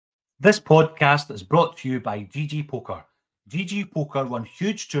This podcast is brought to you by GG Poker. GG Poker run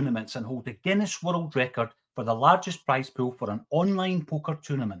huge tournaments and hold the Guinness World Record for the largest prize pool for an online poker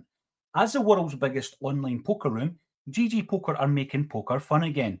tournament. As the world's biggest online poker room, GG Poker are making poker fun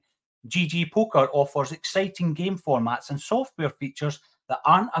again. GG Poker offers exciting game formats and software features that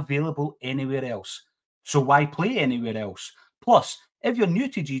aren't available anywhere else. So why play anywhere else? Plus, if you're new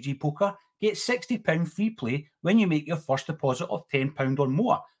to GG Poker, get £60 free play when you make your first deposit of £10 or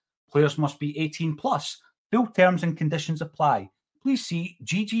more. Players must be 18 plus. Full terms and conditions apply. Please see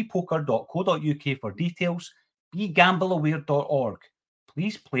ggpoker.co.uk for details. BeGambleAware.org.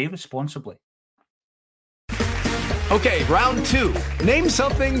 Please play responsibly. Okay, round two. Name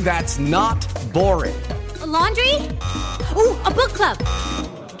something that's not boring. A laundry? Ooh, a book club.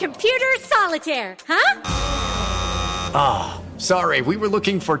 Computer solitaire, huh? Ah, sorry, we were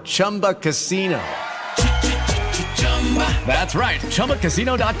looking for Chumba Casino. That's right,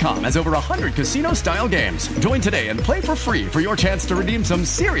 ChumbaCasino.com has over 100 casino-style games. Join today and play for free for your chance to redeem some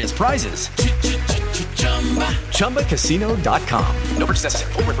serious prizes. ChumbaCasino.com. No purchase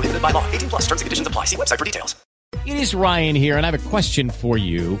necessary. Void where prohibited by law. 18 plus. Terms and conditions apply. See website for details. It is Ryan here, and I have a question for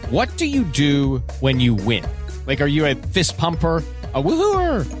you. What do you do when you win? Like, are you a fist pumper, a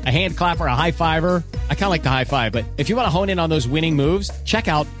woohooer, a hand clapper, a high fiver? I kind of like the high five, but if you want to hone in on those winning moves, check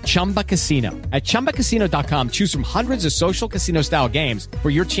out Chumba Casino. At ChumbaCasino.com, choose from hundreds of social casino-style games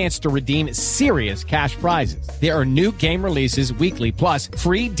for your chance to redeem serious cash prizes. There are new game releases weekly, plus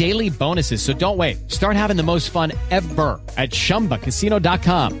free daily bonuses, so don't wait. Start having the most fun ever at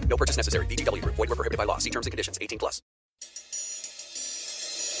ChumbaCasino.com. No purchase necessary. VGW. Void where prohibited by law. See terms and conditions. 18 plus.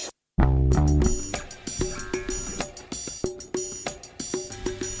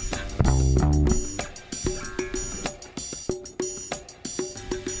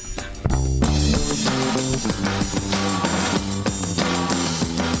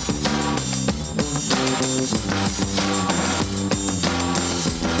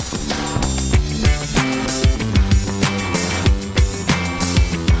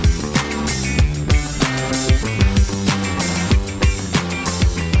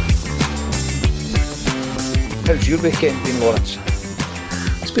 How's your weekend been, Lawrence?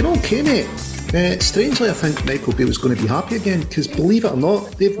 It's been okay, mate. Strangely, I think Michael Beale's going to be happy again because, believe it or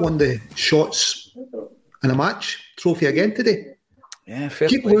not, they've won the shots in a match trophy again today. Yeah, fair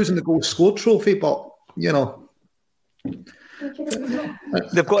Keep play. losing the goal scored trophy, but you know.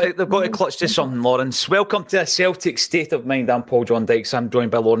 They've got to clutch to something, Lawrence. Welcome to a Celtic State of Mind. I'm Paul John Dykes. I'm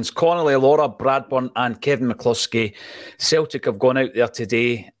joined by Lawrence Connolly, Laura Bradburn and Kevin McCluskey. Celtic have gone out there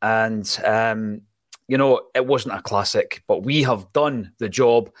today and, you know, it wasn't a classic, but we have done the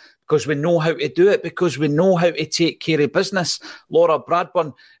job because we know how to do it, because we know how to take care of business. Laura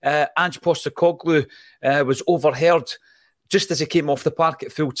Bradburn, Ange Postecoglou was overheard just as he came off the park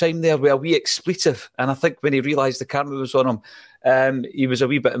at full time there with a wee expletive. And I think when he realised the camera was on him, he was a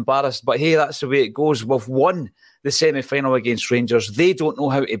wee bit embarrassed. But hey, that's the way it goes. We've won the semi-final against Rangers. They don't know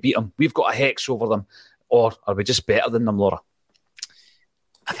how to beat them. We've got a hex over them. Or are we just better than them, Laura?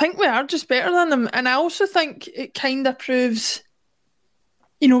 I think we are just better than them. And I also think it kind of proves,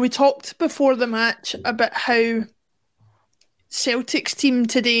 you know, we talked before the match about how Celtic's team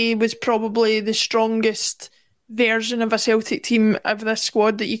today was probably the strongest version of a Celtic team of this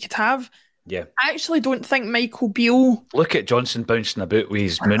squad that you could have. Yeah. I actually don't think Michael Beale... Look at Johnson bouncing about with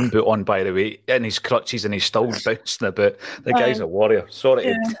his moon boot on, by the way, and his crutches, and he's still bouncing about. The guy's a warrior. Sorry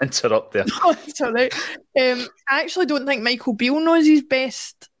to interrupt there. No, it's all right. I actually don't think Michael Beale knows his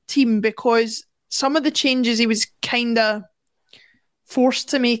best team because some of the changes he was kind of forced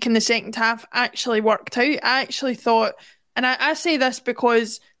to make in the second half actually worked out. I actually thought, and I say this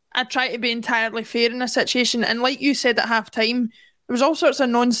because I try to be entirely fair in a situation, and like you said at half-time, there was all sorts of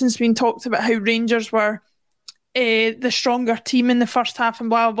nonsense being talked about how Rangers were the stronger team in the first half and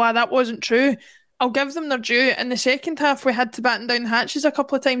blah, blah, blah. That wasn't true. I'll give them their due. In the second half, we had to batten down the hatches a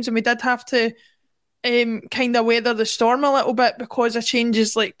couple of times and we did have to kind of weather the storm a little bit because of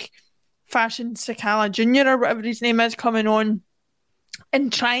changes like Fashion Sakala Jr. or whatever his name is coming on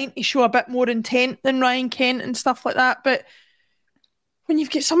and trying to show a bit more intent than Ryan Kent and stuff like that. But when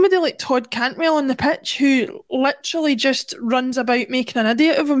you've got somebody like Todd Cantwell on the pitch who literally just runs about making an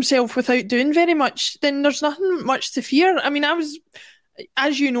idiot of himself without doing very much, then there's nothing much to fear. I mean, I was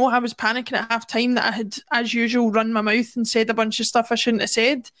panicking at half-time that I had, as usual, run my mouth and said a bunch of stuff I shouldn't have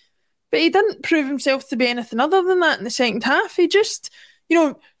said. But he didn't prove himself to be anything other than that in the second half. He just, you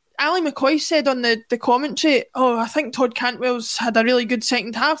know, Ali McCoy said on the commentary, I think Todd Cantwell's had a really good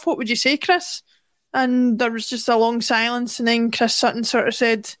second half. What would you say, Chris? And there was just a long silence, and then Chris Sutton sort of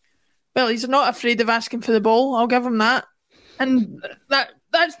said, well, he's not afraid of asking for the ball, I'll give him that. And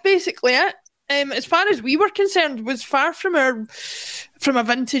that's basically it. As far as we were concerned, was far from a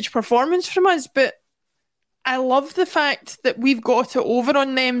vintage performance from us, but I love the fact that we've got it over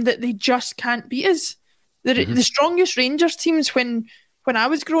on them that they just can't beat us. The strongest Rangers teams, when I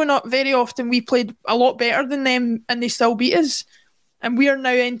was growing up, very often we played a lot better than them and they still beat us. And we are now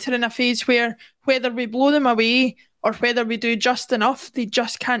entering a phase where whether we blow them away or whether we do just enough, they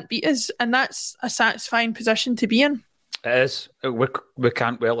just can't beat us. And that's a satisfying position to be in. It is. We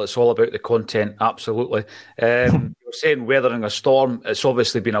can't. Well, it's all about the content. Absolutely. You were saying weathering a storm. It's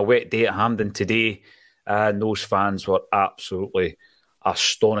obviously been a wet day at Hampden today, and those fans were absolutely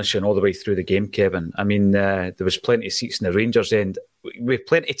astonishing all the way through the game, Kevin. I mean, there was plenty of seats in the Rangers end. With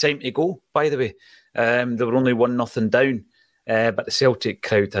plenty of time to go, by the way. They were only 1-0 down. But the Celtic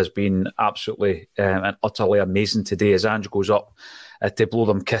crowd has been absolutely and utterly amazing today as Ange goes up to blow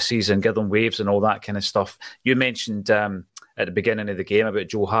them kisses and give them waves and all that kind of stuff. You mentioned at the beginning of the game about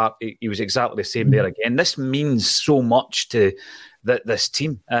Joe Hart. He was exactly the same there again. This means so much to this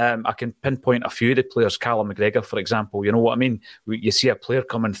team. I can pinpoint a few of the players. Callum McGregor, for example. You know what I mean? You see a player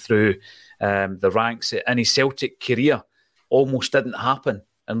coming through the ranks in his Celtic career. Almost didn't happen.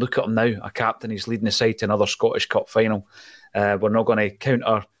 And look at him now, a captain. He's leading the side to another Scottish Cup final. We're not going to count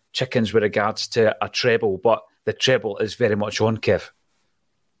our chickens with regards to a treble, but the treble is very much on, Kev.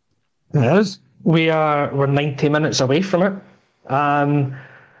 It is. We're 90 minutes away from it,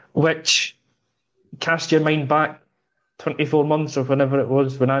 which cast your mind back 24 months or whenever it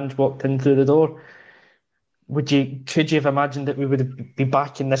was when Ange walked in through the door. Could you have imagined that we would be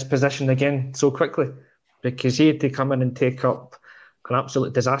back in this position again so quickly? Because he had to come in and take up an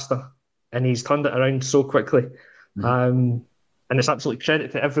absolute disaster, and he's turned it around so quickly. And it's absolute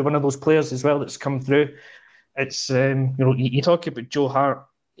credit to every one of those players as well that's come through. It's you talk about Joe Hart.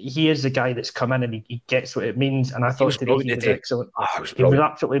 He is the guy that's come in and he gets what it means. And I thought today he was excellent. He was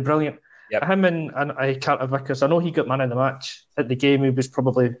absolutely brilliant. Yep. Him and Carter Vickers. I know he got man of the match at the game. He was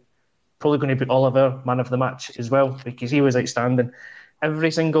probably going to be Oliver man of the match as well, because he was outstanding.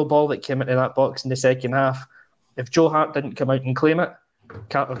 Every single ball that came into that box in the second half, if Joe Hart didn't come out and claim it,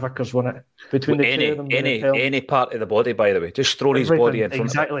 Carter Vickers won it. Between the two of them, any part of the body, by the way, just throw his body in front.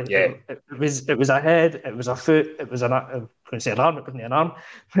 Exactly. Of it. Yeah. It was a head. It was a foot. It was an arm. I'm going to say an arm. It wasn't an arm.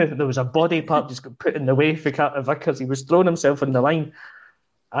 There was a body part just got put in the way for Carter Vickers. He was throwing himself in the line.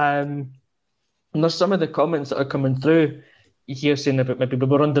 And there's some of the comments that are coming through. You hear saying about maybe we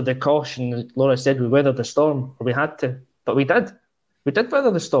were under the caution. Laura said we weathered the storm, or we had to, but we did. We did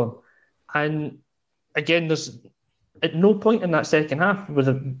weather the storm. And again, there's at no point in that second half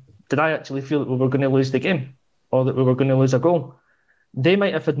did I actually feel that we were going to lose the game or that we were going to lose a goal. They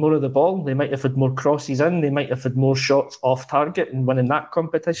might have had more of the ball. They might have had more crosses in. They might have had more shots off target and winning that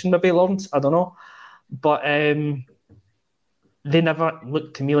competition, maybe, Lawrence. I don't know. But they never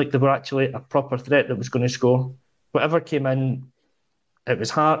looked to me like they were actually a proper threat that was going to score. Whatever came in, it was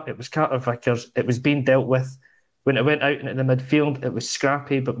Hart, it was Carter Vickers, it was being dealt with. When it went out into the midfield, it was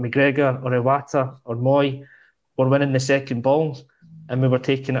scrappy, but McGregor or Iwata or Moy were winning the second balls and we were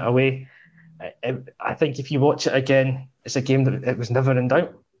taking it away. I think if you watch it again, it's a game that it was never in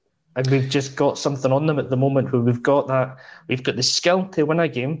doubt. And we've just got something on them at the moment where we've got the skill to win a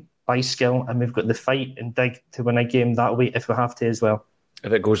game by skill, and we've got the fight and dig to win a game that way if we have to as well.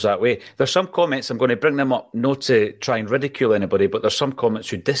 If it goes that way. There's some comments, I'm going to bring them up, not to try and ridicule anybody, but there's some comments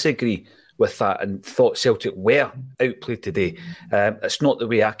who disagree with that and thought Celtic were outplayed today. It's not the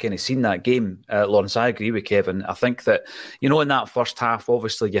way I kind of seen that game, Lawrence. I agree with Kevin. I think that, in that first half,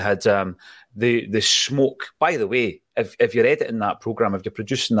 obviously you had the smoke. By the way, if you're editing that programme, if you're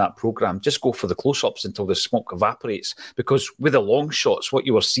producing that programme, just go for the close-ups until the smoke evaporates, because with the long shots, what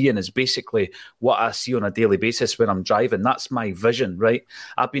you were seeing is basically what I see on a daily basis when I'm driving. That's my vision, right?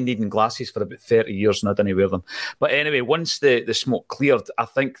 I've been needing glasses for about 30 years and I didn't wear them. But anyway, once the smoke cleared, I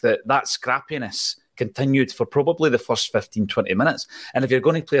think that scrappiness continued for probably the first 15, 20 minutes. And if you're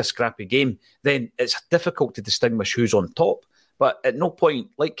going to play a scrappy game, then it's difficult to distinguish who's on top. But at no point,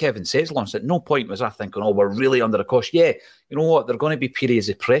 like Kevin says, Lawrence, at no point was I thinking, we're really under a cosh. Yeah, you know what? There are going to be periods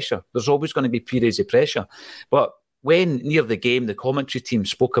of pressure. There's always going to be periods of pressure. But when near the game, the commentary team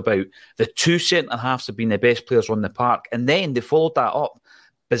spoke about the two centre-halves have been the best players on the park, and then they followed that up,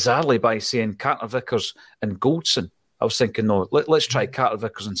 bizarrely, by saying Carter Vickers and Goldson. I was thinking, no, let's try Carter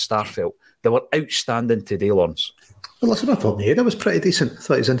Vickers and Starfelt. They were outstanding today, Lawrence. Well, listen, I thought Maeda was pretty decent. I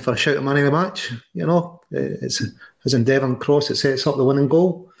thought he was in for a shout of man of the match. It's his Endeavour cross that sets up the winning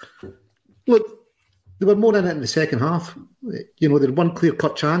goal. Look, they were more in it in the second half. They had one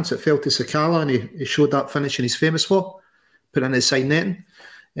clear-cut chance. It fell to Sakala, and he showed that finishing he's famous for, put in his side netting.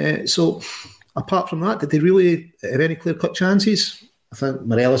 So, apart from that, did they really have any clear-cut chances? I think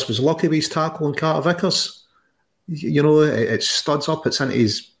Morelos was lucky with his tackle on Carter Vickers. It studs up, it's into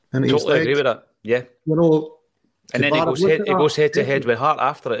his Totally legs. agree with that. Yeah. And then he goes head to head with Hart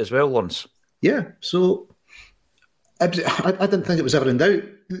after it as well, Lawrence. Yeah, so I didn't think it was ever in doubt.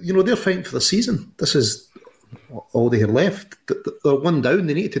 They're fighting for the season. This is all they had left. They're one down.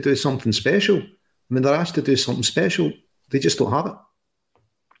 They need to do something special. I mean, they're asked to do something special. They just don't have it.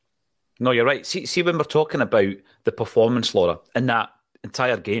 No, you're right. See, when we're talking about the performance, Laura, in that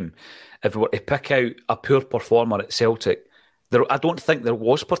entire game, if we were to pick out a poor performer at Celtic, I don't think there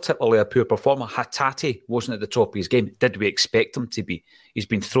was particularly a poor performer. Hatate wasn't at the top of his game. Did we expect him to be? He's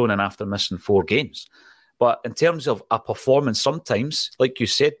been thrown in after missing 4 games. But in terms of a performance, sometimes, like you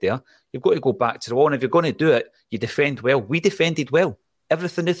said there, you've got to go back to the wall. And if you're going to do it, you defend well. We defended well.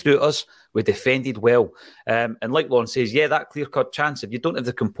 Everything they threw at us, we defended well. And like Lawrence says, yeah, that clear-cut chance, if you don't have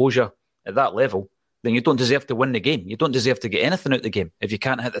the composure at that level, then you don't deserve to win the game. You don't deserve to get anything out of the game if you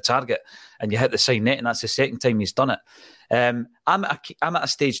can't hit the target and you hit the side net, and that's the second time he's done it. I'm at a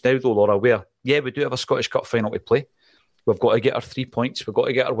stage now, though, Laura, where, yeah, we do have a Scottish Cup final to play. We've got to get our 3 points. We've got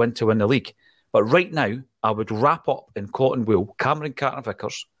to get our win to win the league. But right now, I would wrap up in cotton wool Cameron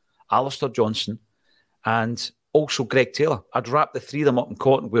Carter-Vickers, Alistair Johnson, and also Greg Taylor. I'd wrap the 3 of them up in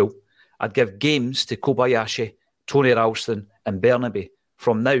cotton wool. I'd give games to Kobayashi, Tony Ralston, and Bernaby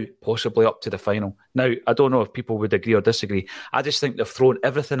from now, possibly up to the final. Now, I don't know if people would agree or disagree. I just think they've thrown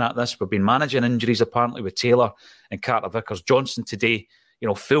everything at this. We've been managing injuries, apparently, with Taylor and Carter-Vickers. Johnson today,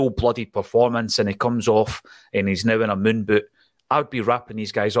 full-blooded performance, and he comes off, and he's now in a moon boot. I would be wrapping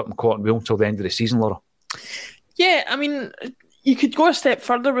these guys up in cotton wool until the end of the season, Laura. Yeah, I mean, you could go a step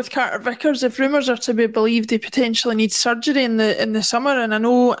further with Carter-Vickers. If rumours are to be believed, he potentially needs surgery in the summer, and I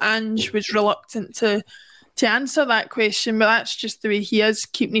know Ange was reluctant to answer that question, but that's just the way he is,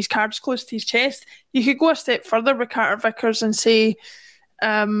 keeping his cards close to his chest. You could go a step further with Carter-Vickers and say,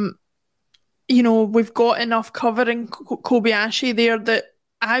 we've got enough covering Kobayashi there that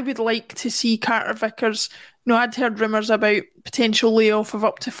I would like to see Carter-Vickers. I'd heard rumours about potential layoff of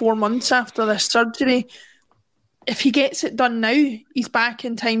up to 4 months after this surgery. If he gets it done now, he's back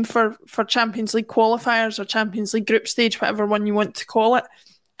in time for Champions League qualifiers or Champions League group stage, whatever one you want to call it.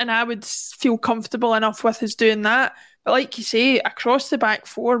 And I would feel comfortable enough with us doing that. But like you say, across the back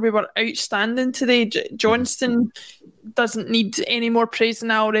 4, we were outstanding today. Johnston doesn't need any more praise than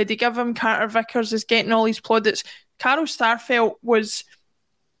I already give him. Carter-Vickers is getting all his plaudits. Carl Starfelt was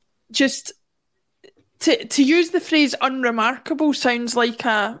just... To use the phrase unremarkable sounds like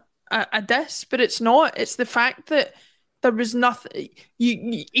a diss, but it's not. It's the fact that there was nothing...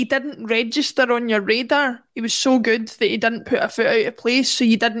 He didn't register on your radar. He was so good that he didn't put a foot out of place, so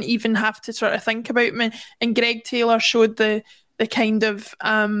you didn't even have to sort of think about him. And Greg Taylor showed the kind of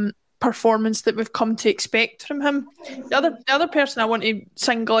performance that we've come to expect from him. The other person I want to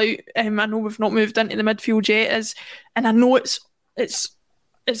single out, I know we've not moved into the midfield yet, is, and I know it's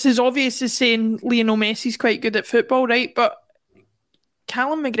as obvious as saying Lionel Messi's quite good at football, right? But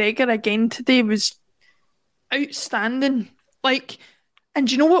Callum McGregor again today was outstanding.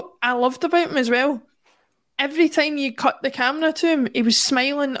 And you know what I loved about him as well? Every time you cut the camera to him, he was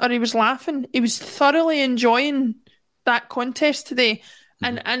smiling or he was laughing. He was thoroughly enjoying that contest today.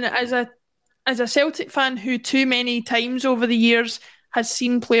 And as a Celtic fan who too many times over the years has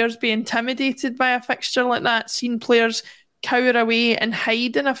seen players be intimidated by a fixture like that, seen players cower away and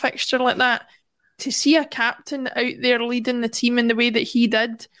hide in a fixture like that, to see a captain out there leading the team in the way that he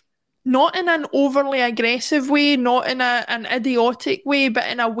did, not in an overly aggressive way, not in an idiotic way, but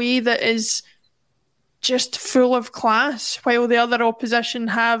in a way that is just full of class, while the other opposition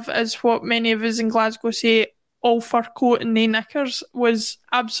have, as what many of us in Glasgow say, all fur coat and nae knickers, was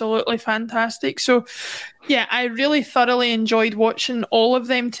absolutely fantastic. So, yeah, I really thoroughly enjoyed watching all of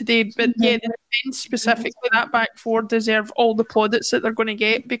them today. But yeah, the defence specifically, that back 4 deserve all the plaudits that they're going to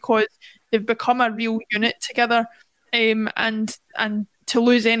get, because they've become a real unit together. And to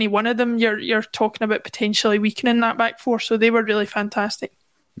lose any one of them, you're talking about potentially weakening that back 4. So they were really fantastic.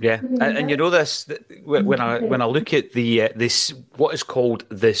 Yeah, and you know this, when I look at this what is called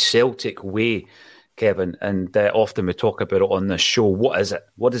the Celtic way, Kevin, and often we talk about it on this show. What is it?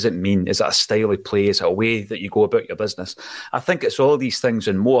 What does it mean? Is it a style of play? Is it a way that you go about your business? I think it's all these things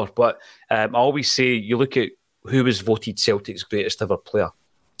and more. But I always say, you look at who was voted Celtic's greatest ever player,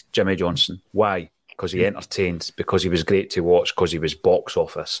 Jimmy Johnson. Why? Because he entertained, because he was great to watch, because he was box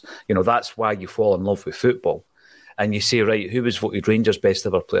office. That's why you fall in love with football. And you say, right, who was voted Rangers' best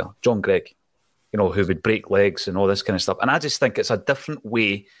ever player? John Gregg, who would break legs and all this kind of stuff. And I just think it's a different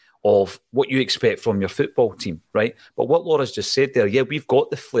way of what you expect from your football team, right? But what Laura's just said there, yeah, we've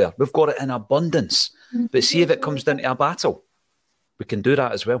got the flair. We've got it in abundance. But see if it comes down to a battle. we can do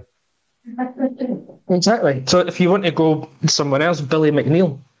that as well. Exactly. So if you want to go someone else, Billy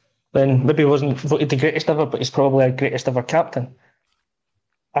McNeil, then maybe he wasn't voted the greatest ever, but he's probably a greatest ever captain.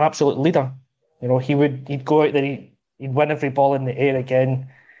 An absolute leader. You know, he'd go out there, he'd win every ball in the air again,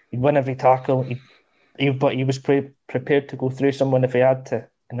 he'd win every tackle, but he was prepared to go through someone if he had to,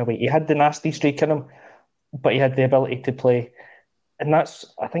 in a way. He had the nasty streak in him, but he had the ability to play. And I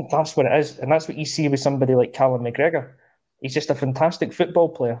think that's what it is. And that's what you see with somebody like Callum McGregor. He's just a fantastic football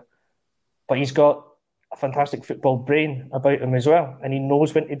player, but he's got a fantastic football brain about him as well. And he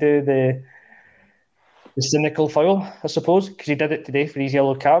knows when to do the cynical foul, I suppose, because he did it today for his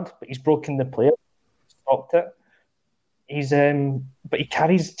yellow card, but he's broken the player, stopped it. But he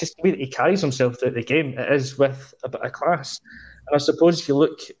carries, just the way that he carries himself throughout the game, it is with a bit of class. And I suppose if you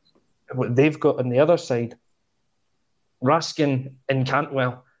look at what they've got on the other side, Raskin and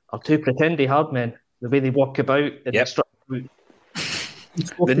Cantwell are two pretendy hard men. The way they walk about, They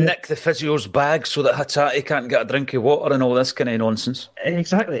nick the physio's bag so that Hatate can't get a drink of water and all this kind of nonsense.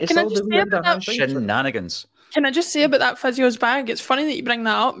 Exactly. It's all the underhand shenanigans. Can I just say about that physio's bag? It's funny that you bring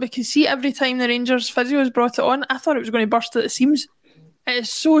that up because see, every time the Rangers physio's brought it on, I thought it was going to burst at the seams. It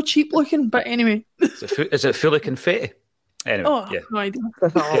is so cheap looking, but anyway. Is it full of confetti? Anyway, no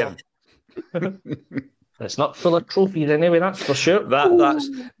idea. It's not full of trophies anyway, that's for sure.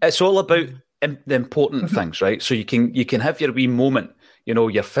 It's all about the important things, right? So you can have your wee moment, you know,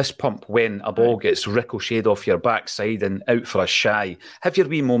 your fist pump when a ball gets ricocheted off your backside and out for a shy. Have your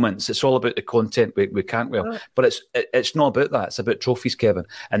wee moments. It's all about the content we Cantwell. But it's not about that. It's about trophies, Kevin.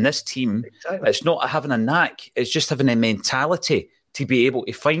 And this team, It's not having a knack. It's just having a mentality to be able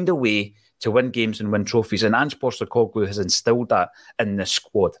to find a way to win games and win trophies. And Ange Postecoglou has instilled that in this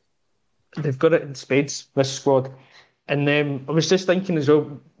squad. They've got it in spades, this squad. And I was just thinking as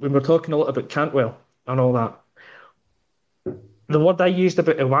well, when we're talking a lot about Cantwell and all that, the word I used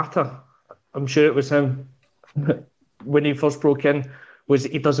about Iwata, I'm sure it was him, when he first broke in, was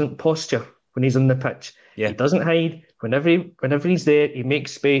he doesn't posture when he's on the pitch. Yeah. He doesn't hide. Whenever he's there, he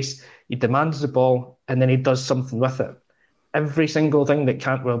makes space, he demands the ball, and then he does something with it. Every single thing that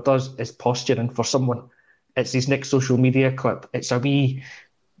Cantwell does is posturing for someone. It's his next social media clip. It's a wee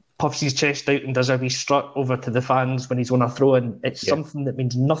puffs his chest out and does a wee strut over to the fans when he's on a throw-in. It's something that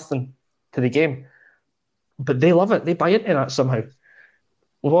means nothing to the game. But they love it. They buy into that somehow.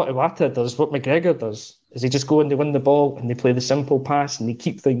 What Iwata does, what McGregor does, is they just go and they win the ball and they play the simple pass and they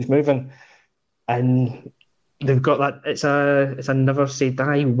keep things moving. And they've got that, it's a never say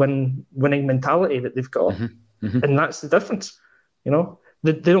die winning mentality that they've got. And that's the difference. You know,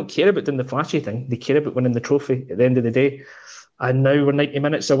 they don't care about doing the flashy thing. They care about winning the trophy at the end of the day. And now we're 90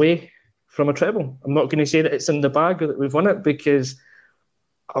 minutes away from a treble. I'm not going to say that it's in the bag or that we've won it because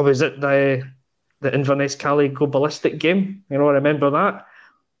I was at the Inverness Cali Go Ballistic game. You know, I remember that.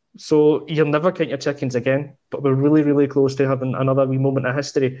 So you'll never count your chickens again. But we're really, really close to having another wee moment of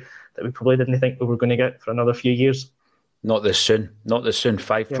history that we probably didn't think we were going to get for another few years. Not this soon.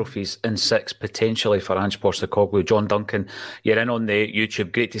 5 trophies in 6 potentially for Ange Postecoglou. John Duncan, you're in on the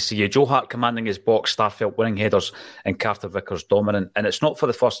YouTube. Great to see you. Joe Hart commanding his box, Starfelt winning headers, and Carter Vickers dominant. And it's not for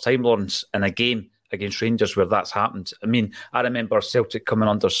the first time, Lawrence, in a game against Rangers where that's happened. I mean, I remember Celtic coming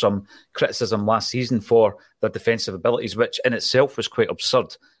under some criticism last season for their defensive abilities, which in itself was quite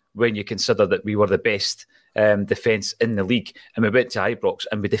absurd when you consider that we were the best defence in the league. And we went to Ibrox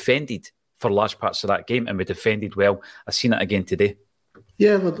and we defended for large parts of that game, and we defended well. I've seen it again today.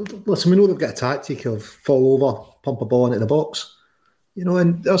 Yeah, listen, we know they've got a tactic of fall over, pump a ball into the box, you know,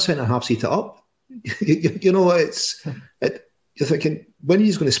 and they're centre half seat it up. you know, you're thinking, when are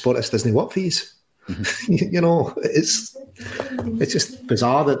you going to spot this doesn't work for you? You know, it's just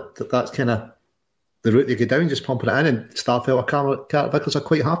bizarre that's kind of the route they go down, just pumping it in, and Starfelt or Carter Vickers are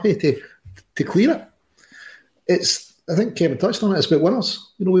quite happy to clear it. I think Kevin touched on it. It's about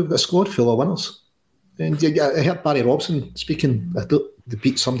winners. You know, we've got a squad full of winners. And I heard Barry Robson speaking. They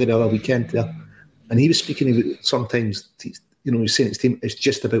beat somebody the other weekend there, and he was speaking about sometimes. You know, he was saying his team it's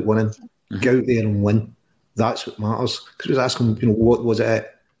just about winning. Go out there and win. That's what matters. Because he was asking, you know, what was it?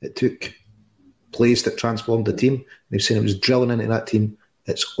 It took place that transformed the team. And he was saying it was drilling into that team.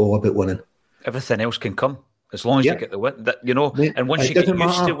 It's all about winning. Everything else can come as long as you get the win. That, you know, and once you get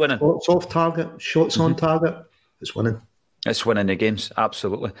used to winning, shots off target, shots on target. It's winning. It's winning the games,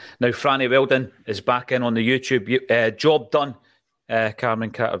 absolutely. Now, Franny Weldon is back in on the YouTube. Job done.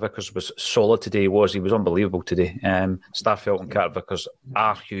 Cameron Carter Vickers was solid today. He was unbelievable today. Starfelt and Carter Vickers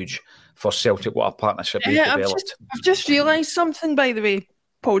are huge for Celtic. What a partnership they've developed. I've just realised something, by the way,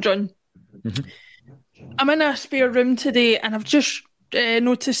 Paul John. I'm in a spare room today and I've just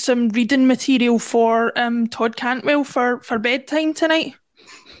noticed some reading material for Todd Cantwell for bedtime tonight.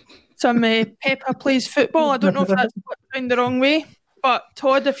 Some Peppa Plays Football. I don't know if that's going the wrong way. But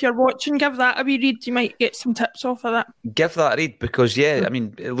Todd, if you're watching, give that a wee read. You might get some tips off of that. Give that a read because, I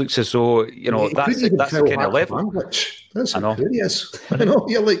mean, it looks as though, that's the kind of level. That's how good he is.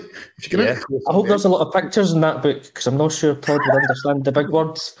 You're like, if you can I hope there's a lot of pictures in that book because I'm not sure Todd would understand the big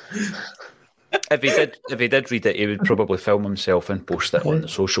words. If he did read it, he would probably film himself and post it on the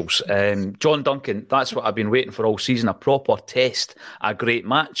socials. John Duncan, that's what I've been waiting for all season, a proper test, a great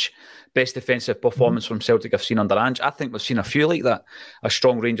match. Best defensive performance from Celtic I've seen under Ange. I think we've seen a few like that. A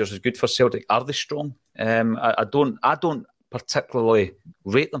strong Rangers is good for Celtic. Are they strong? I don't particularly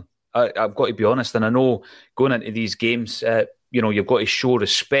rate them. I've got to be honest, and I know going into these games, you've got to show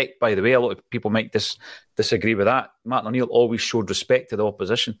respect. By the way, a lot of people might disagree with that. Martin O'Neill always showed respect to the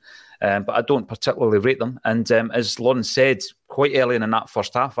opposition, but I don't particularly rate them. And as Lauren said quite early in that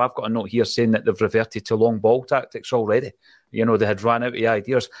first half, I've got a note here saying that they've reverted to long ball tactics already. They had ran out of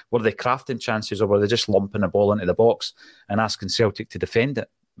ideas. Were they crafting chances or were they just lumping the ball into the box and asking Celtic to defend it?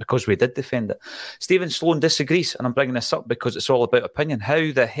 Because we did defend it. Stephen Sloan disagrees, and I'm bringing this up because it's all about opinion.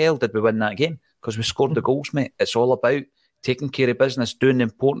 How the hell did we win that game? Because we scored the goals, mate. It's all about taking care of business, doing the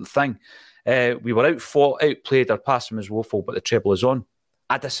important thing. We were outfought, outplayed, our passing was woeful, but the treble is on.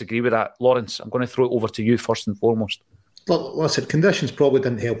 I disagree with that. Lawrence, I'm going to throw it over to you first and foremost. Look, listen, conditions probably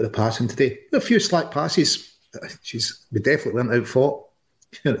didn't help with the passing today. A few slack passes. We definitely weren't outfought.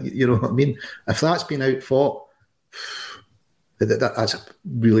 You know what I mean? If that's been outfought, that's a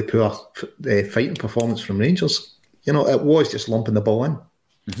really poor fighting performance from Rangers. It was just lumping the ball in.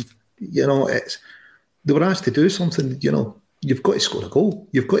 Mm-hmm. They were asked to do something. You've got to score a goal.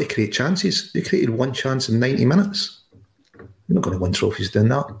 You've got to create chances. They created one chance in 90 minutes. You're not going to win trophies doing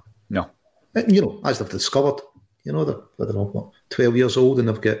that. No. As they've discovered, they're, I don't know, 12 years old and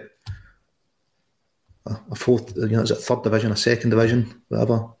they've got a fourth, is it third division, a second division,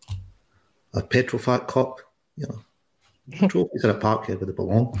 whatever, a Petrofac Cup, trophies are a park here where they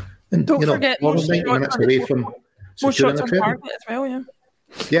belong. And, don't forget, 90 minutes away from more shots on target as well,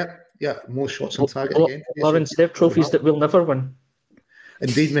 Yeah, more shots on target again. Lawrence, they're trophies that we'll never win.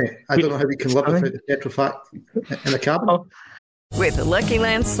 Indeed, mate. I don't know how we can live without the Petrofac in a cabin. With the Lucky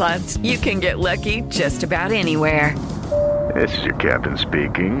Land Slots, you can get lucky just about anywhere. This is your captain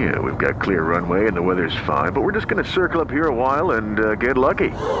speaking. We've got clear runway and the weather's fine, but we're just going to circle up here a while and get lucky.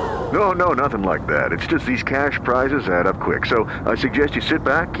 No, nothing like that. It's just these cash prizes add up quick. So I suggest you sit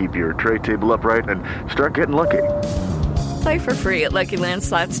back, keep your tray table upright, and start getting lucky. Play for free at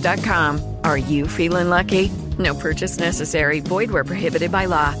LuckyLandSlots.com. Are you feeling lucky? No purchase necessary. Void where prohibited by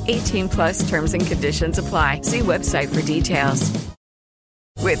law. 18+ terms and conditions apply. See website for details.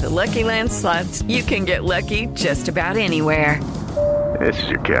 With the Lucky Land Slots, you can get lucky just about anywhere. This is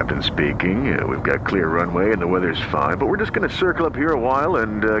your captain speaking. We've got clear runway and the weather's fine, but we're just going to circle up here a while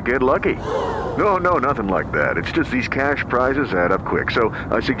and get lucky. No, nothing like that. It's just these cash prizes add up quick. So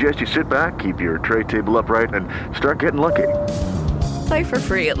I suggest you sit back, keep your tray table upright, and start getting lucky. Play for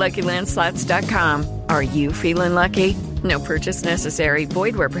free at LuckyLandSlots.com. Are you feeling lucky? No purchase necessary.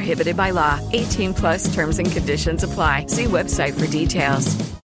 Void where prohibited by law. 18+ terms and conditions apply. See website for details.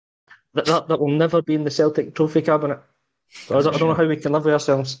 That will never be in the Celtic trophy cabinet. So I don't know how we can live with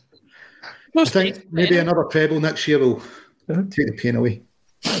ourselves. I think maybe another treble next year will take the pain away.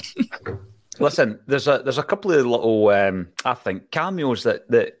 Listen, there's a couple of little, I think, cameos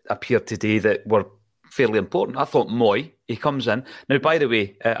that appeared today that were fairly important. I thought Moy, he comes in. Now, by the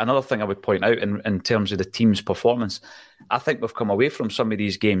way, another thing I would point out in terms of the team's performance, I think we've come away from some of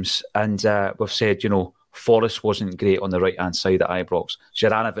these games and we've said, Forrest wasn't great on the right-hand side at Ibrox.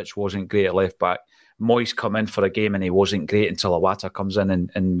 Juranovic wasn't great at left-back. Moy's come in for a game and he wasn't great until Iwata comes in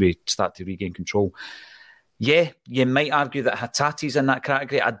and we start to regain control. Yeah, you might argue that Hatati's in that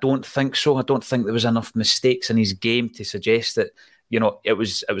category. I don't think so. I don't think there was enough mistakes in his game to suggest that, it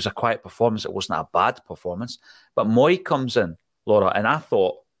was a quiet performance. It wasn't a bad performance. But Moy comes in, Laura, and I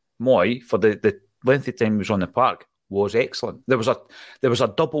thought Moy, for the length of time he was on the park, was excellent. There was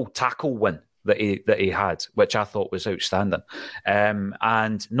a double tackle win that he had, which I thought was outstanding.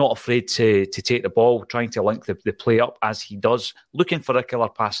 And not afraid to take the ball, trying to link the play up as he does, looking for a killer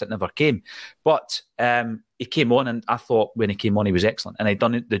pass that never came. But he came on, and I thought when he came on, he was excellent. And he'd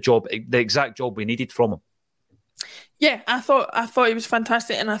done the exact job we needed from him. Yeah, I thought he was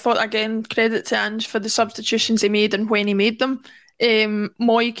fantastic, and I thought, again, credit to Ange for the substitutions he made and when he made them.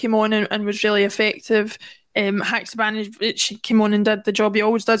 Moy came on and was really effective. Haksabanovic came on and did the job he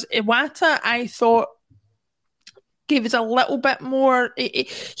always does. Iwata, I thought, gave us a little bit more.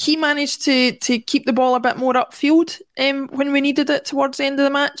 He managed to keep the ball a bit more upfield when we needed it towards the end of the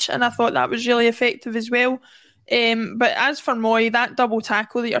match, and I thought that was really effective as well. But as for Moy, that double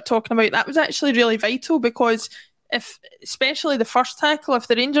tackle that you're talking about, that was actually really vital, because especially the first tackle, if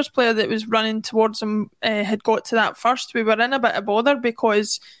the Rangers player that was running towards him had got to that first, we were in a bit of bother,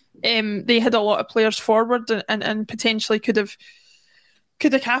 because they had a lot of players forward and potentially could have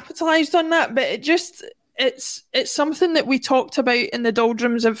capitalised on that. But it's something that we talked about in the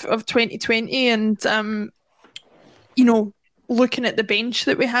doldrums of 2020, and looking at the bench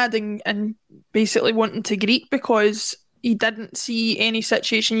that we had and basically wanting to greet, because he didn't see any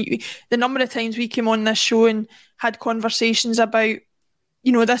situation. The number of times we came on this show and had conversations about,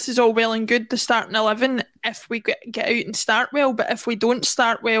 this is all well and good, the starting 11, if we get out and start well, but if we don't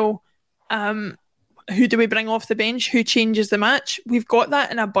start well, who do we bring off the bench? Who changes the match? We've got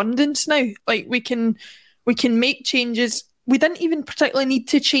that in abundance now. Like, we can make changes. We didn't even particularly need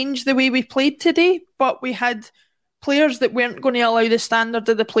to change the way we played today, but we had players that weren't going to allow the standard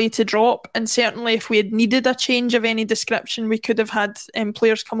of the play to drop, and certainly if we had needed a change of any description, we could have had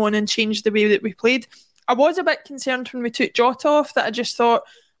players come on and change the way that we played. I was a bit concerned when we took Jota off, that I just thought,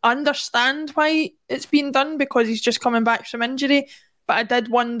 I understand why it's been done, because he's just coming back from injury, but I did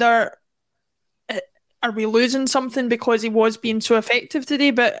wonder, are we losing something because he was being so effective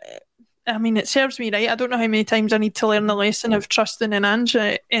today? But I mean, it serves me right. I don't know how many times I need to learn the lesson of trusting in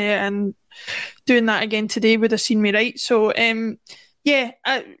Ange, and doing that again today would have seen me right. So,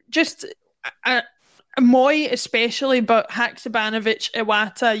 Moy especially, but Haksabanovic,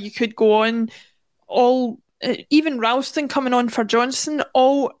 Iwata, you could go on, all, even Ralston coming on for Johnson,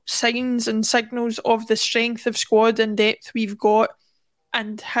 all signs and signals of the strength of squad and depth we've got,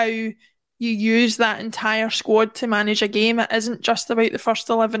 and how you use that entire squad to manage a game. It isn't just about the first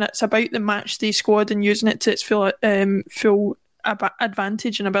 11, it's about the matchday squad and using it to its full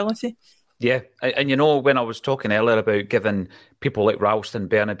advantage and ability. Yeah, and when I was talking earlier about giving people like Ralston,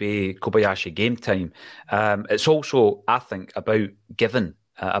 Bernabe, Kobayashi game time, it's also, I think, about giving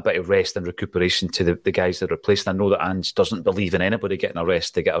a bit of rest and recuperation to the guys that are replaced. I know that Ange doesn't believe in anybody getting a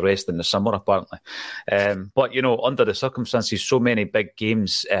rest to get a rest in the summer, apparently. But, under the circumstances, so many big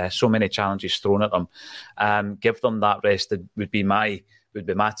games, so many challenges thrown at them, give them that rest. Would be my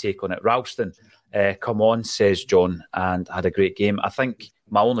take on it. Ralston, come on, says John, and had a great game. I think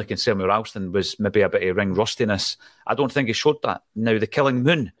my only concern with Ralston was maybe a bit of ring rustiness. I don't think he showed that. Now, the Killing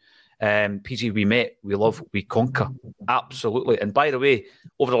Moon, PG, we met, we love, we conquer. Absolutely. And by the way,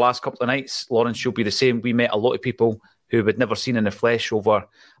 over the last couple of nights, Lawrence, you'll be the same. We met a lot of people who we'd never seen in the flesh over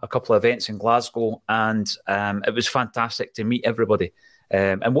a couple of events in Glasgow, and it was fantastic to meet everybody.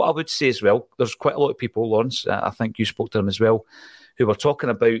 And what I would say as well, there's quite a lot of people, Lawrence, I think you spoke to them as well, who were talking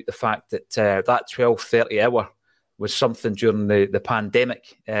about the fact that that 12:30 hour was something during the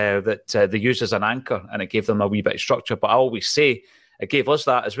pandemic that they used as an anchor, and it gave them a wee bit of structure. But I always say, it gave us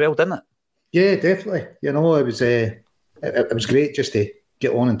that as well, didn't it? Yeah, definitely. It was great just to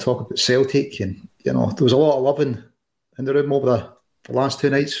get on and talk about Celtic, and there was a lot of love in the room over the last two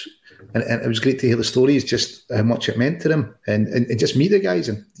nights, and it was great to hear the stories, just how much it meant to them, and just meet the guys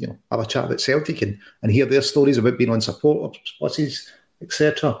and have a chat about Celtic and hear their stories about being on support buses,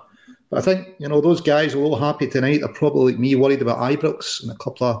 etc. But I think those guys are all happy tonight. They're probably like me, worried about Ibrox in a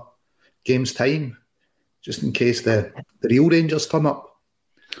couple of games' time, just in case the real Rangers turn up.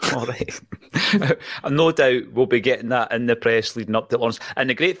 All right. No doubt we'll be getting that in the press leading up to Lawrence. And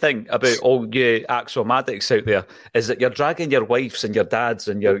the great thing about all you Acsom addicts out there is that you're dragging your wives and your dads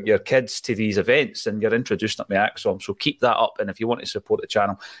and your kids to these events, and you're introducing them to Acsom. So keep that up. And if you want to support the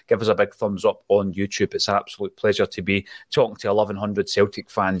channel, give us a big thumbs up on YouTube. It's an absolute pleasure to be talking to 1,100 Celtic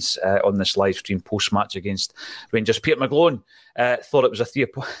fans on this live stream post-match against Rangers. Peter McGlone thought it was a 3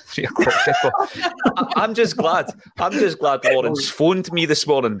 o'clock kickoff. I'm just glad Lawrence phoned me this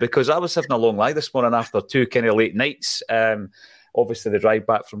morning, because I was having a long lie this morning after two kind of late nights. Obviously the drive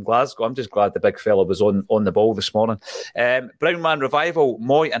back from Glasgow. I'm just glad the big fella was on the ball this morning. Brown Man Revival,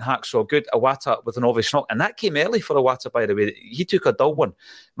 Moy and Hacksaw good. Iwata with an obvious knock, and that came early for Iwata, by the way. He took a dull one.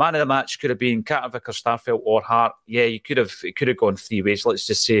 Man of the match could have been Kattervick or Starfelt or Hart. Yeah, it could have gone three ways. Let's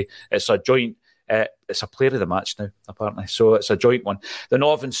just say it's a joint. It's a player of the match now, apparently. So it's a joint one. The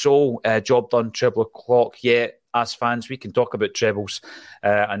Northern Soul, job done, treble o'clock. Yeah, as fans, we can talk about trebles.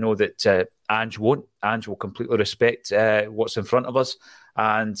 I know that Ange won't. Ange will completely respect what's in front of us.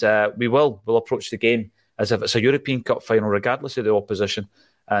 And we'll approach the game as if it's a European Cup final, regardless of the opposition.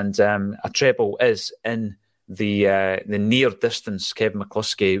 And a treble is in the near distance. Kevin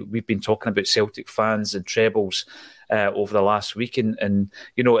McCluskey, we've been talking about Celtic fans and trebles over the last week, and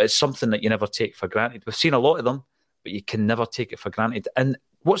it's something that you never take for granted. We've seen a lot of them, but you can never take it for granted. And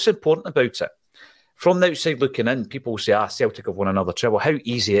what's important about it? From the outside looking in, people say, Celtic have won another treble. How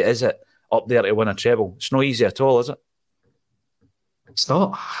easy is it up there to win a treble? It's not easy at all, is it? It's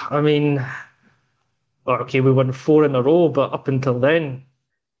not. I mean, okay, we won 4 in a row, but up until then,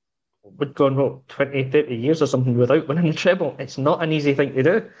 we'd gone, 20, 30 years or something without winning a treble. It's not an easy thing to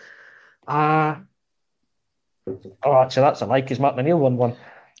do. Actually, that's a lie, because Martin O'Neill won one.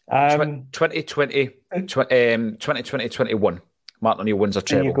 2020-21. Martin O'Neill wins a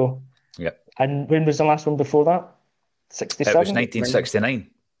treble. There you go. Yeah. And when was the last one before that? 67? It was 1969.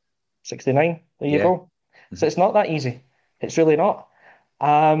 69. There you go. So it's not that easy. It's really not.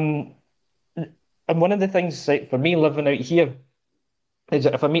 And one of the things, like, for me living out here is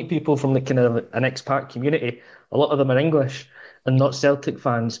that if I meet people from the kind of an expat community, a lot of them are English and not Celtic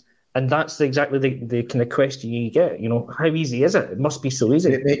fans. And that's exactly the kind of question you get. You know, how easy is it? It must be so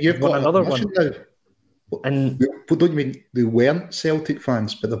easy. Mate, you've got another one now. And don't you mean they weren't Celtic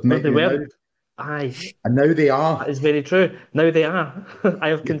fans, but they've met they you weren't. now? Aye. And now they are. That is very true. Now they are. I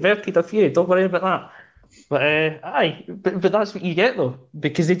have converted a few. Don't worry about that. But but that's what you get, though,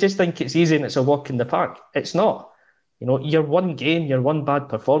 because they just think it's easy and it's a walk in the park. It's not. You know, you're one game, you're one bad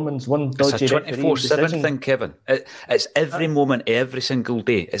performance, one dodgy referee decision. It's a 24/7 thing, Kevin. It's every moment, every single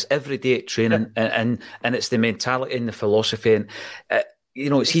day. It's every day at training, and it's the mentality and the philosophy. And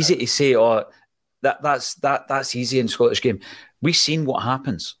it's easy to say, that's easy in Scottish game. We've seen what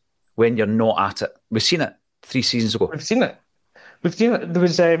happens when you're not at it. We've seen it 3 seasons ago. We've seen it. There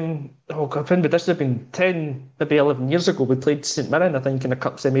was, when would this have been? 10, maybe 11 years ago, we played St Mirren, I think, in a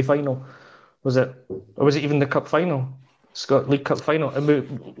cup semi-final. Was it? Or was it even the cup final? Scott League Cup final. And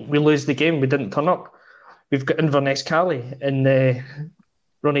we lose the game. We didn't turn up. We've got Inverness Cali in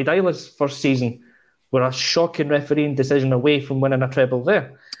Ronnie Dyler's first season. We're a shocking refereeing decision away from winning a treble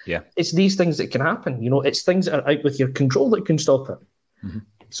there. Yeah. It's these things that can happen. You know, it's things that are out with your control that can stop it. Mm-hmm.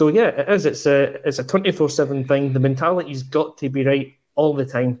 So yeah, it is. It's a 24/7 thing. The mentality's got to be right all the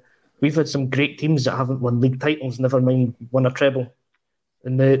time. We've had some great teams that haven't won league titles, never mind won a treble.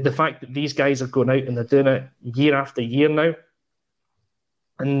 And the fact that these guys are going out and they're doing it year after year now,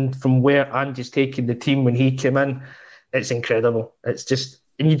 and from where Andy's taking the team when he came in, it's incredible. It's just,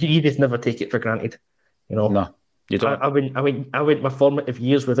 and you just never take it for granted. You know, no, you don't. I went my formative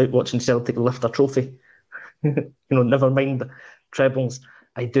years without watching Celtic lift a trophy. Never mind trebles.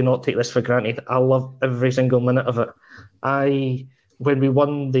 I do not take this for granted. I love every single minute of it. When we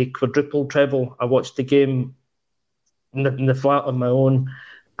won the quadruple treble, I watched the game in the flat on my own,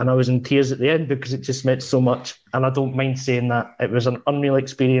 and I was in tears at the end because it just meant so much. And I don't mind saying that. It was an unreal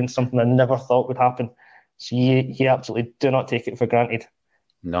experience, something I never thought would happen. So you absolutely do not take it for granted.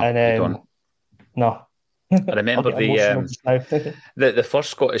 No, you don't. No. I remember the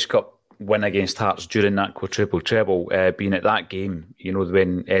first Scottish Cup win against Hearts during that quadruple treble, being at that game,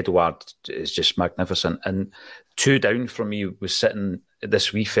 when Edouard is just magnificent. And 2 down from me was sitting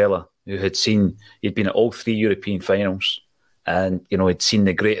this wee fella who he'd been at all 3 European finals, and he'd seen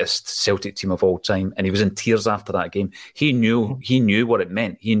the greatest Celtic team of all time, and he was in tears after that game. He knew what it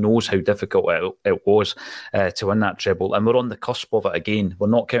meant. He knows how difficult it was to win that treble, and we're on the cusp of it again. We're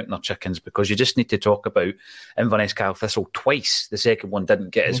not counting our chickens, because you just need to talk about Inverness Cal Thistle twice. The second one didn't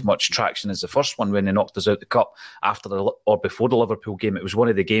get as much traction as the first one when they knocked us out the cup before the Liverpool game. It was one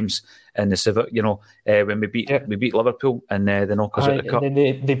of the games in the when we beat Liverpool and they knock us out the cup. And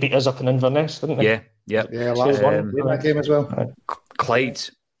then they beat us up in Inverness, didn't they? Yeah, last one in that game as well. Clyde,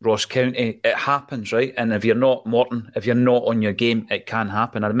 Ross County, it happens, right? And if you're not Morton, if you're not on your game, it can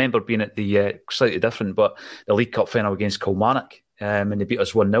happen. I remember being at the slightly different, but the League Cup final against Kilmarnock, and they beat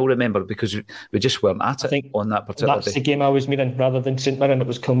us 1-0, remember, because we just weren't at it on that particular day. That's the game I was meaning, rather than St Mirren, it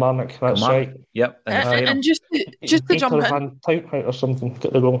was Kilmarnock. That's right. Yep. And just to jump in. Out or something,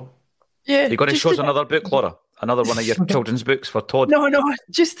 get the goal. Yeah. You're going to show us another book, Laura? Another one of your children's books for Todd? No,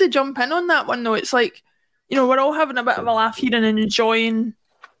 just to jump in on that one, though, it's like, we're all having a bit of a laugh here and enjoying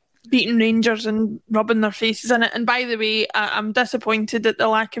beating Rangers and rubbing their faces in it. And by the way, I'm disappointed at the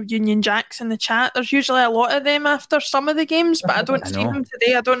lack of Union Jacks in the chat. There's usually a lot of them after some of the games, but I don't see them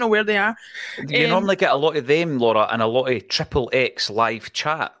today. I don't know where they are. You normally get a lot of them, Laura, and a lot of Triple X live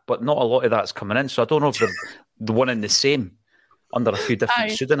chat, but not a lot of that's coming in. So I don't know if they're the one and the same under a few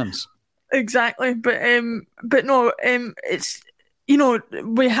different pseudonyms. Exactly, but no, it's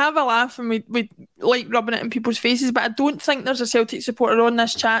we have a laugh and we like rubbing it in people's faces, but I don't think there's a Celtic supporter on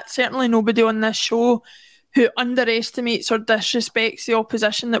this chat, certainly nobody on this show, who underestimates or disrespects the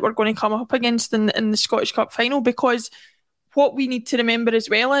opposition that we're going to come up against in the Scottish Cup final. Because what we need to remember as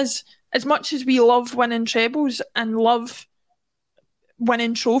well is, as much as we love winning trebles and love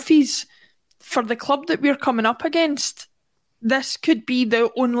winning trophies, for the club that we're coming up against, this could be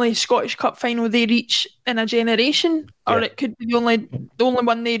the only Scottish Cup final they reach in a generation, or it could be the only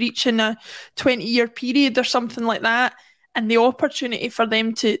one they reach in a 20-year period or something like that. And the opportunity for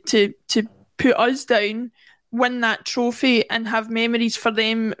them to put us down, win that trophy, and have memories for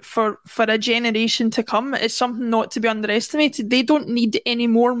them for a generation to come is something not to be underestimated. They don't need any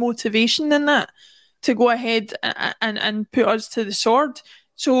more motivation than that to go ahead and put us to the sword.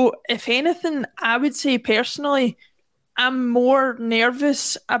 So if anything, I would say personally, I'm more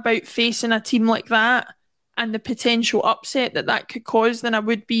nervous about facing a team like that and the potential upset that could cause than I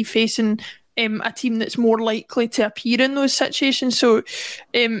would be facing a team that's more likely to appear in those situations. So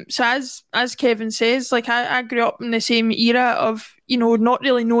as Kevin says, like I grew up in the same era of, you know, not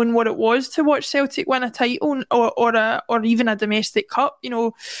really knowing what it was to watch Celtic win a title or even a domestic cup, you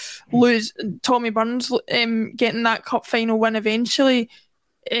know, lose Tommy Burns getting that cup final win eventually.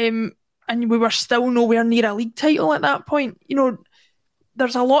 And we were still nowhere near a league title at that point. You know,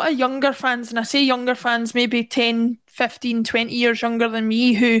 there's a lot of younger fans, and I say younger fans, maybe 10, 15, 20 years younger than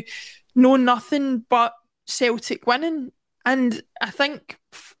me, who know nothing but Celtic winning. And I think,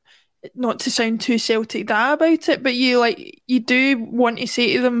 not to sound too Celtic da about it, but you do want to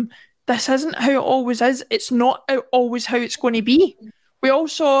say to them, this isn't how it always is. It's not always how it's going to be. We all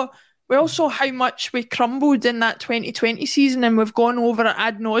saw how much we crumbled in that 2020 season, and we've gone over it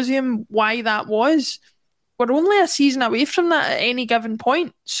ad nauseum why that was. We're only a season away from that at any given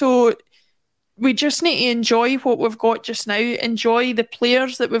point. So we just need to enjoy what we've got just now, enjoy the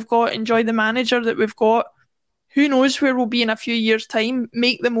players that we've got, enjoy the manager that we've got. Who knows where we'll be in a few years' time.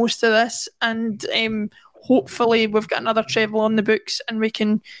 Make the most of this, and hopefully we've got another treble on the books, and we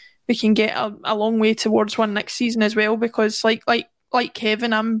can get a long way towards one next season as well, because like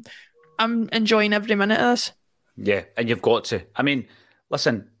Kevin, I'm enjoying every minute of this. Yeah, and you've got to. I mean,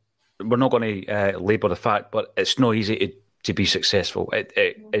 listen, we're not going to labour the fact, but it's not easy to be successful.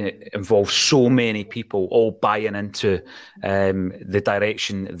 It involves so many people all buying into the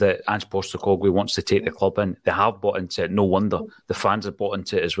direction that Ange Postecoglou wants to take the club in. They have bought into it. No wonder the fans have bought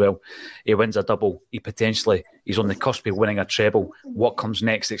into it as well. He wins a double. He's on the cusp of winning a treble. What comes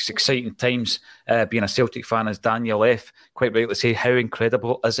next? It's exciting times. Being a Celtic fan, as Daniel F. quite rightly say, how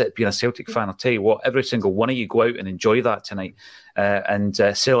incredible is it being a Celtic fan? I'll tell you what, every single one of you go out and enjoy that tonight and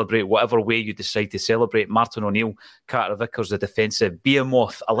celebrate whatever way you decide to celebrate. Martin O'Neill, Carter Vickers, the defensive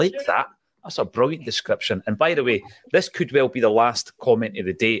behemoth. I like that. That's a brilliant description. And by the way, this could well be the last comment of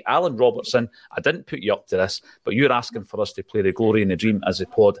the day. Alan Robertson, I didn't put you up to this, but you're asking for us to play The Glory and the Dream as the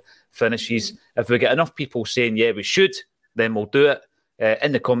pod finishes. If we get enough people saying, yeah, we should, then we'll do it.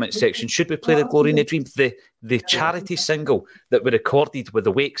 In the comment section, should we play The Glory and the Dream? The charity single that we recorded with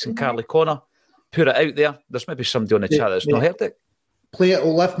the Wakes and Carly Connor, put it out there. There's maybe somebody on the chat that's not heard it. Play it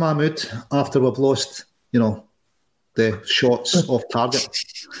will lift my mood after we've lost, the shots off target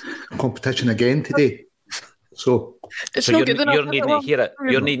competition again today. So you're needing to hear it.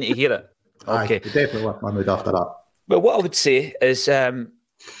 You're needing to hear it. Okay. Definitely lift my mood after that. Well, what I would say is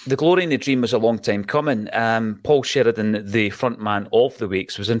The Glory and the Dream was a long time coming. Paul Sheridan, the front man of the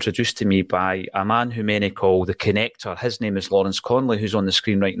Wakes, was introduced to me by a man who many call the Connector. His name is Lawrence Conley, who's on the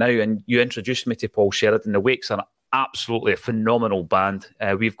screen right now. And you introduced me to Paul Sheridan. The Wakes are absolutely a phenomenal band.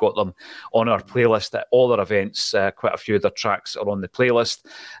 We've got them on our playlist at all our events. Quite a few of their tracks are on the playlist.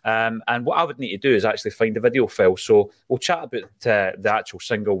 And what I would need to do is actually find the video file. So we'll chat about the actual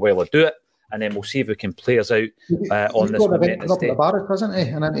single while I do it, and then we'll see if we can play us out on this momentous day. At the Barrack, isn't he?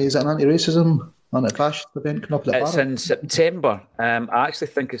 Is it an anti-racism, anti-fascist event coming up at the Barrack? It's in September. I actually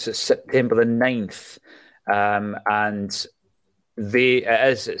think it's September the 9th. And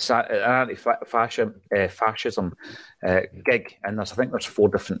it's an anti-fascism gig, and I think there's 4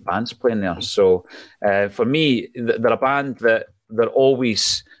 different bands playing there. So for me, they're a band that they're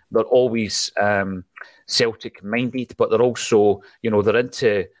always Celtic minded, but they're also they're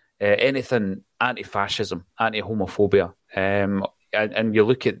into anything anti-fascism, anti-homophobia, and you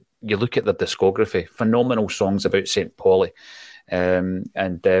look at their discography, phenomenal songs about St. Pauli,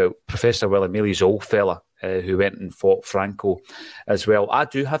 and Professor Williameli's old fella. Who went and fought Franco as well. I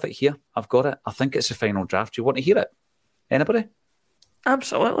do have it here. I've got it. I think it's the final draft. Do you want to hear it? Anybody?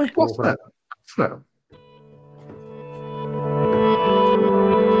 Absolutely. What's that?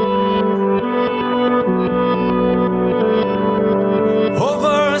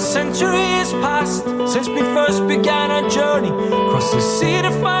 Over a century has passed since we first began our journey. Crossed the sea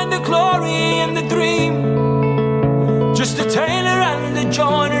to find the glory and the dream. Just a Taylor and a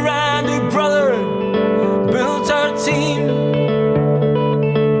John and a brother built our team.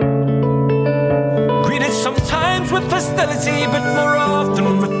 Greeted sometimes with hostility, but more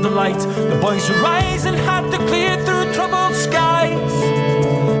often with the light. The boys who rise and had to clear through troubled skies.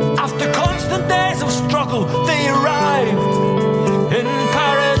 After constant days of struggle, they arrived in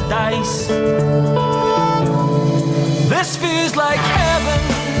paradise. This feels like heaven.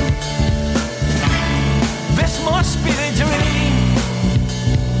 This must be the dream.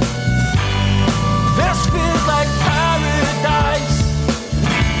 This feels like paradise.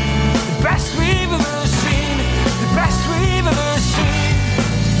 The best we've ever seen. The best we've ever seen.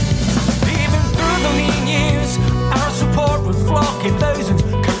 Even through the lean years, our support would flock in thousands.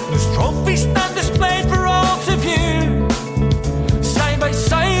 Countless trophies stand displayed for all to view. Side by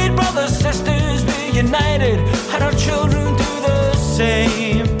side, brothers, sisters, we're united, and our children do the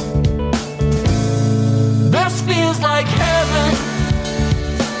same. This feels like heaven.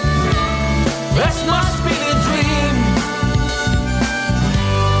 This must be the dream.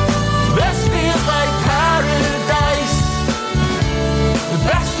 This feels like paradise. The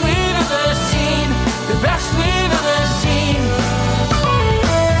best we've ever seen. The best we've ever seen.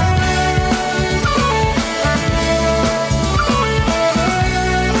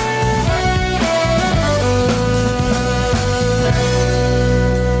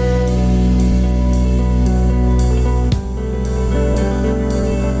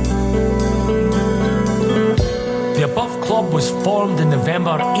 The above club was formed in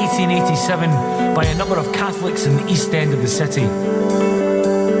November 1887 by a number of Catholics in the East End of the city.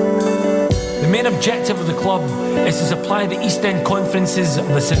 The main objective of the club is to supply the East End conferences of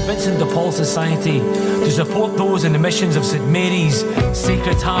the St Vincent de Paul Society to support those in the missions of St Mary's,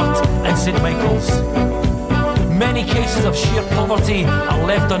 Sacred Heart and St Michael's. Many cases of sheer poverty are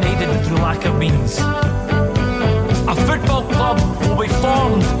left unaided through lack of means. A football club will be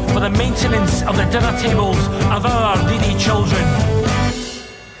formed for the maintenance of the dinner tables of our needy children.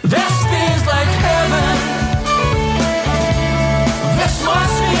 This feels like heaven. This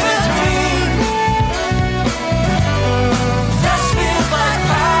must be the dream. This feels like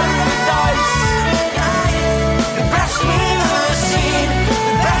paradise. The best we've ever seen.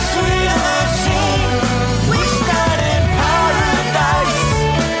 The best we've ever seen. We stand in paradise.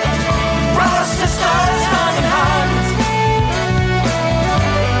 Brothers, sisters, hand in hand.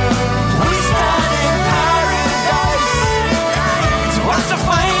 What's the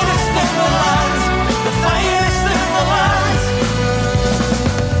finest in the land? The finest in the land.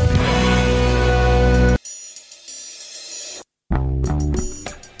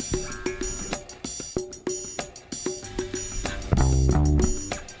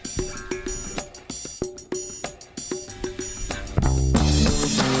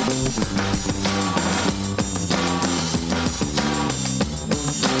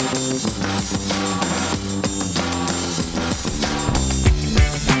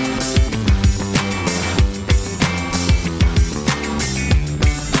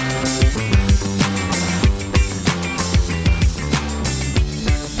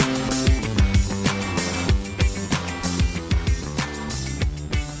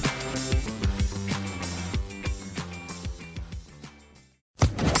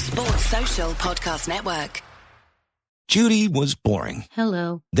 Podcast Network. Judy was boring.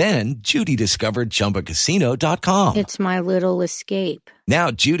 Hello. Then Judy discovered ChumbaCasino.com. It's my little escape. Now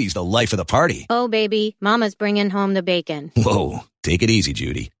Judy's the life of the party. Oh, baby, mama's bringing home the bacon. Whoa, take it easy,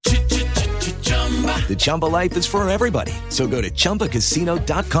 Judy. The Chumba life is for everybody. So go to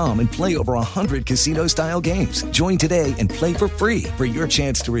ChumbaCasino.com and play over 100 casino-style games. Join today and play for free for your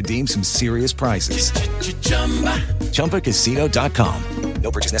chance to redeem some serious prizes. ChumbaCasino.com. No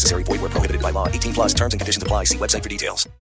purchase necessary. Void where prohibited by law. 18+ terms and conditions apply. See website for details.